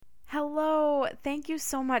Thank you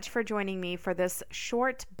so much for joining me for this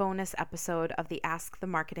short bonus episode of the Ask the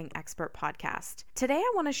Marketing Expert podcast. Today,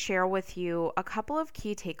 I want to share with you a couple of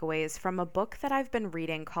key takeaways from a book that I've been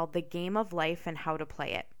reading called The Game of Life and How to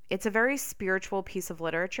Play It. It's a very spiritual piece of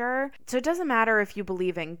literature, so it doesn't matter if you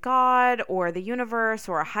believe in God or the universe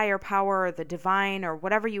or a higher power or the divine or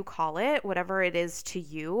whatever you call it, whatever it is to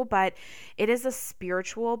you, but it is a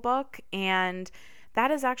spiritual book, and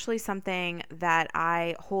that is actually something that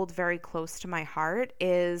I hold very close to my heart,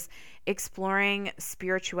 is exploring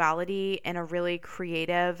spirituality in a really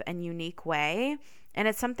creative and unique way. And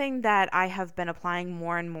it's something that I have been applying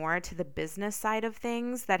more and more to the business side of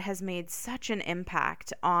things that has made such an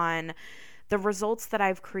impact on the results that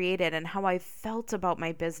I've created and how I've felt about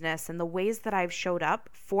my business and the ways that I've showed up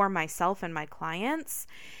for myself and my clients.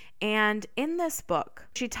 And in this book,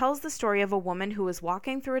 she tells the story of a woman who was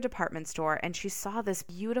walking through a department store and she saw this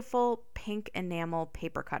beautiful pink enamel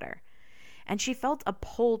paper cutter and she felt a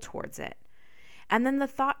pull towards it. And then the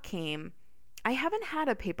thought came, I haven't had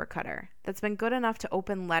a paper cutter that's been good enough to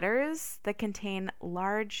open letters that contain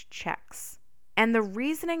large checks. And the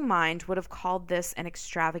reasoning mind would have called this an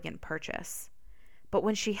extravagant purchase. But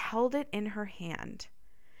when she held it in her hand,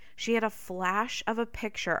 she had a flash of a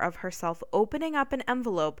picture of herself opening up an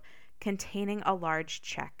envelope containing a large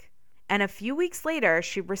check. And a few weeks later,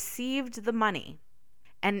 she received the money.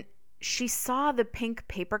 And she saw the pink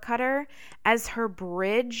paper cutter as her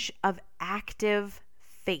bridge of active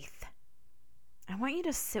faith. I want you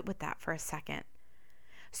to sit with that for a second.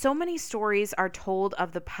 So many stories are told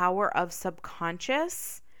of the power of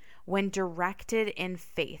subconscious when directed in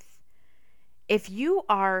faith. If you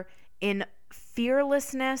are in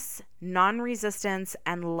fearlessness, non-resistance,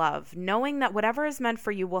 and love, knowing that whatever is meant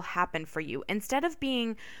for you will happen for you, instead of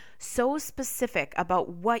being so specific about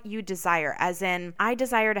what you desire, as in, I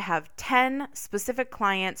desire to have 10 specific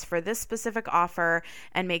clients for this specific offer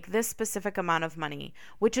and make this specific amount of money,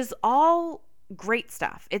 which is all great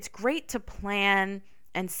stuff. It's great to plan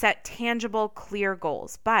and set tangible, clear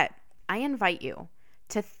goals, but I invite you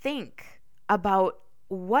to think about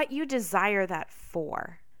what you desire that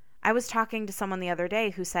for. I was talking to someone the other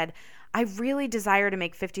day who said, I really desire to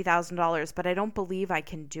make $50,000, but I don't believe I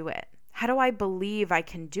can do it. How do I believe I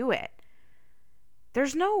can do it?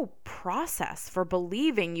 There's no process for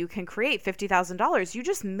believing you can create $50,000. You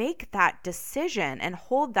just make that decision and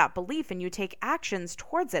hold that belief and you take actions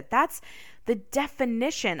towards it. That's the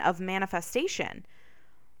definition of manifestation.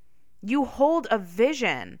 You hold a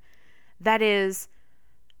vision that is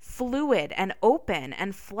fluid and open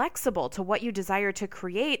and flexible to what you desire to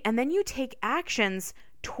create, and then you take actions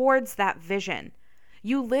towards that vision.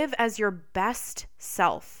 You live as your best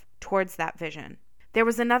self towards that vision. There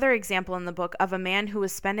was another example in the book of a man who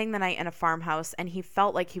was spending the night in a farmhouse and he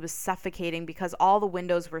felt like he was suffocating because all the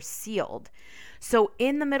windows were sealed. So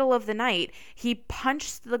in the middle of the night, he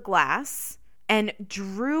punched the glass and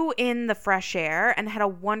drew in the fresh air and had a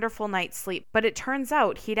wonderful night's sleep. But it turns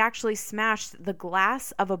out he'd actually smashed the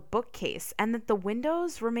glass of a bookcase and that the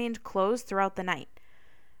windows remained closed throughout the night.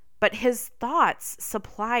 But his thoughts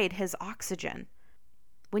supplied his oxygen.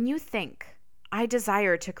 When you think, I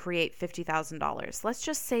desire to create $50,000, let's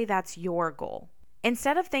just say that's your goal.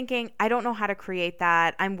 Instead of thinking, I don't know how to create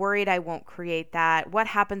that, I'm worried I won't create that, what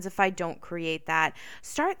happens if I don't create that,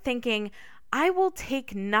 start thinking, I will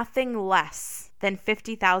take nothing less than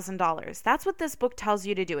 $50,000. That's what this book tells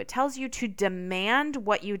you to do. It tells you to demand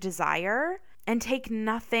what you desire and take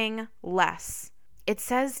nothing less. It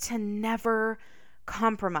says to never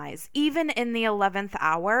compromise. Even in the 11th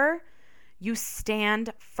hour, you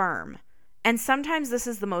stand firm. And sometimes this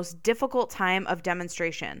is the most difficult time of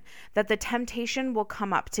demonstration, that the temptation will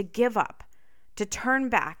come up to give up, to turn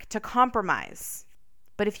back, to compromise.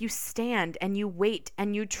 But if you stand and you wait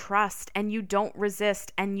and you trust and you don't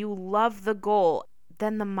resist and you love the goal,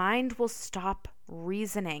 then the mind will stop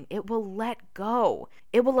reasoning. It will let go.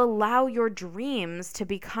 It will allow your dreams to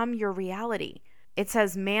become your reality. It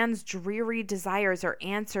says man's dreary desires are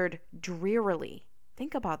answered drearily.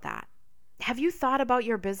 Think about that. Have you thought about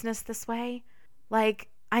your business this way? Like,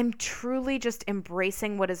 I'm truly just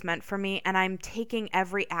embracing what is meant for me and I'm taking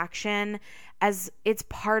every action as it's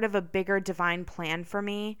part of a bigger divine plan for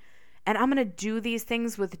me. And I'm going to do these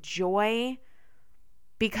things with joy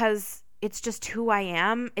because it's just who I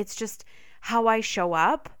am. It's just how I show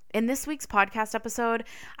up. In this week's podcast episode,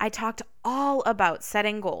 I talked all about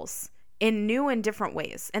setting goals in new and different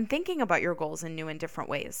ways and thinking about your goals in new and different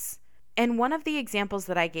ways. And one of the examples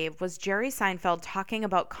that I gave was Jerry Seinfeld talking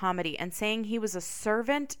about comedy and saying he was a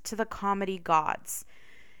servant to the comedy gods.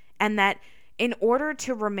 And that in order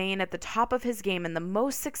to remain at the top of his game and the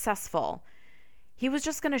most successful, He was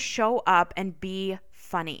just going to show up and be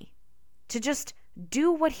funny, to just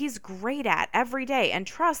do what he's great at every day and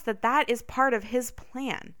trust that that is part of his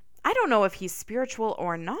plan. I don't know if he's spiritual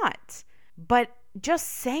or not, but just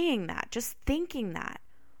saying that, just thinking that,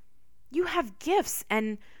 you have gifts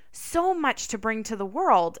and so much to bring to the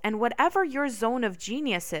world. And whatever your zone of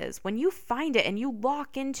genius is, when you find it and you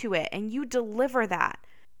lock into it and you deliver that,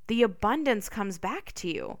 the abundance comes back to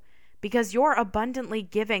you because you're abundantly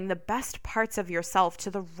giving the best parts of yourself to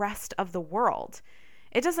the rest of the world.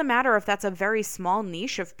 It doesn't matter if that's a very small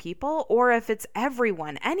niche of people or if it's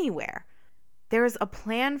everyone anywhere. There is a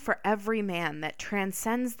plan for every man that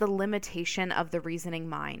transcends the limitation of the reasoning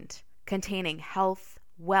mind, containing health,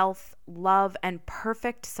 wealth, love, and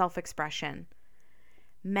perfect self-expression.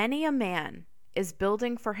 Many a man is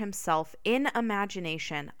building for himself in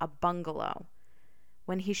imagination a bungalow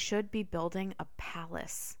when he should be building a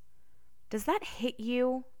palace. Does that hit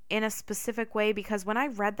you in a specific way? Because when I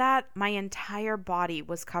read that, my entire body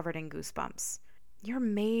was covered in goosebumps. You're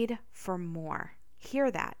made for more. Hear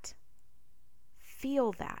that.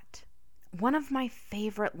 Feel that. One of my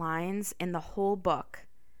favorite lines in the whole book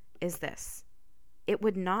is this: it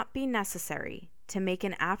would not be necessary to make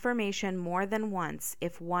an affirmation more than once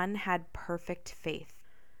if one had perfect faith.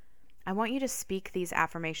 I want you to speak these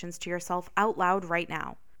affirmations to yourself out loud right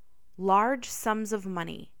now. Large sums of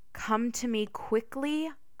money come to me quickly,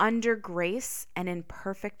 under grace, and in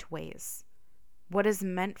perfect ways. What is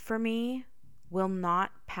meant for me will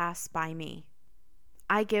not pass by me.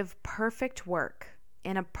 I give perfect work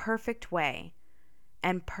in a perfect way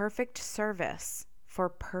and perfect service for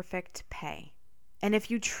perfect pay. And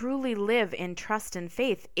if you truly live in trust and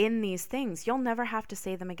faith in these things, you'll never have to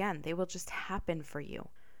say them again. They will just happen for you.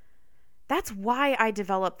 That's why I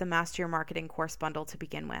developed the Master Your Marketing course bundle to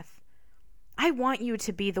begin with. I want you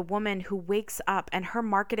to be the woman who wakes up and her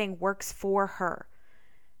marketing works for her.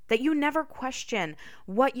 That you never question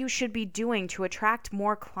what you should be doing to attract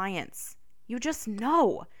more clients. You just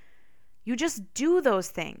know. You just do those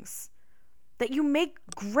things. That you make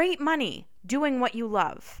great money doing what you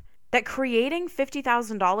love. That creating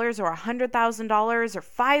 $50,000 or $100,000 or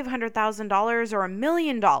 $500,000 or $1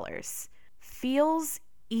 million feels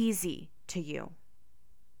easy to you.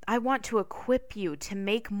 I want to equip you to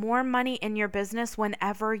make more money in your business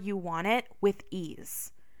whenever you want it with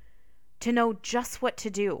ease. To know just what to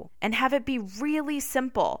do and have it be really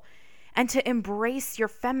simple, and to embrace your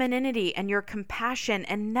femininity and your compassion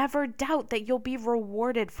and never doubt that you'll be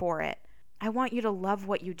rewarded for it. I want you to love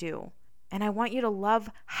what you do. And I want you to love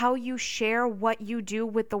how you share what you do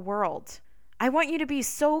with the world. I want you to be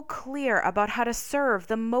so clear about how to serve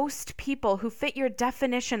the most people who fit your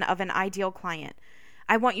definition of an ideal client.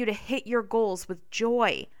 I want you to hit your goals with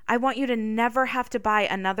joy. I want you to never have to buy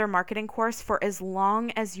another marketing course for as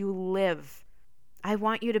long as you live. I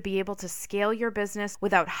want you to be able to scale your business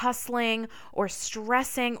without hustling or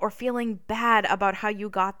stressing or feeling bad about how you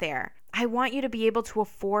got there. I want you to be able to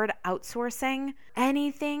afford outsourcing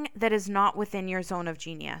anything that is not within your zone of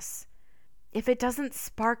genius. If it doesn't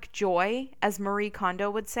spark joy, as Marie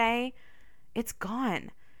Kondo would say, it's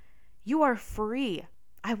gone. You are free.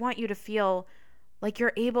 I want you to feel like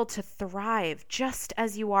you're able to thrive just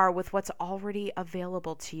as you are with what's already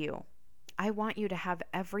available to you. I want you to have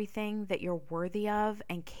everything that you're worthy of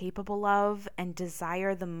and capable of and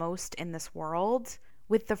desire the most in this world,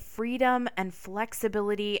 with the freedom and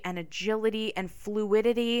flexibility and agility and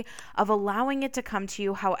fluidity of allowing it to come to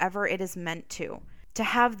you however it is meant to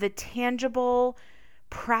have the tangible,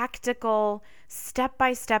 practical,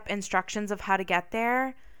 step-by-step instructions of how to get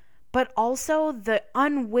there, but also the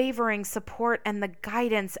unwavering support and the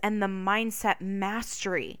guidance and the mindset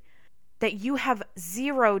mastery that you have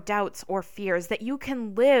zero doubts or fears, that you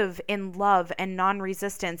can live in love and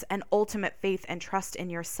non-resistance and ultimate faith and trust in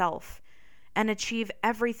yourself and achieve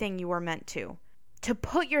everything you were meant to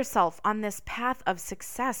put yourself on this path of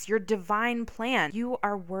success, your divine plan. You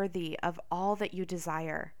are worthy of all that you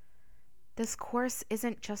desire. This course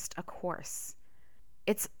isn't just a course.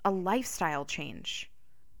 It's a lifestyle change.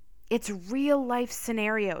 It's real life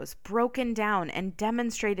scenarios broken down and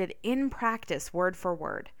demonstrated in practice word for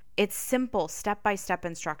word. It's simple step-by-step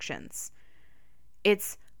instructions.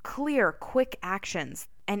 It's clear, quick actions.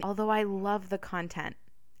 And although I love the content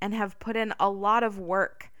and have put in a lot of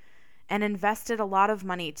work and invested a lot of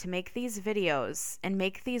money to make these videos and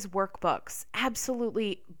make these workbooks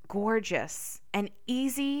absolutely gorgeous and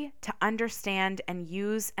easy to understand and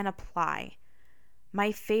use and apply,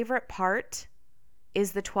 my favorite part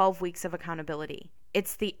is the 12 weeks of accountability.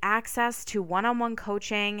 It's the access to one-on-one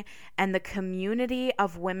coaching and the community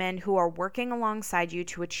of women who are working alongside you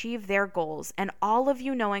to achieve their goals, and all of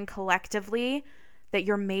you knowing collectively that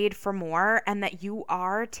you're made for more, and that you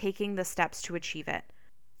are taking the steps to achieve it.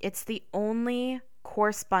 It's the only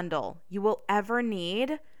course bundle you will ever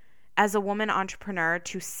need as a woman entrepreneur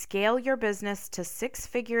to scale your business to 6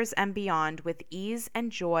 figures and beyond with ease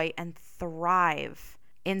and joy and thrive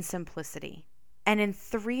in simplicity. And in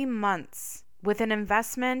 3 months, with an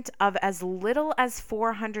investment of as little as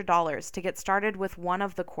 $400 to get started with one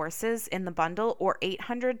of the courses in the bundle, or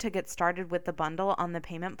 $800 to get started with the bundle on the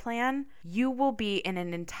payment plan, you will be in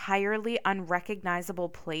an entirely unrecognizable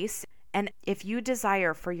place. And if you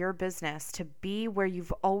desire for your business to be where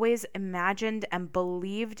you've always imagined and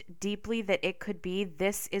believed deeply that it could be,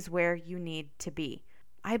 this is where you need to be.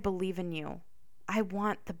 I believe in you. I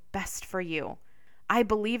want the best for you. I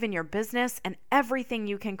believe in your business and everything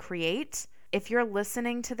you can create. If you're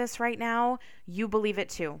listening to this right now, you believe it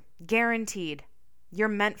too. Guaranteed. You're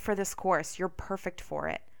meant for this course. You're perfect for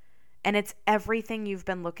it. And it's everything you've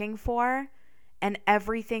been looking for and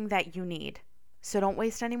everything that you need. So don't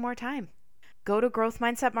waste any more time. Go to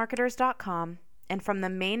growthmindsetmarketers.com, and from the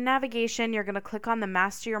main navigation, you're going to click on the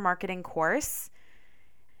Master Your Marketing course.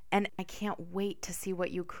 And I can't wait to see what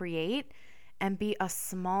you create and be a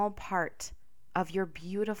small part of your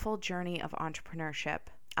beautiful journey of entrepreneurship.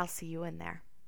 I'll see you in there.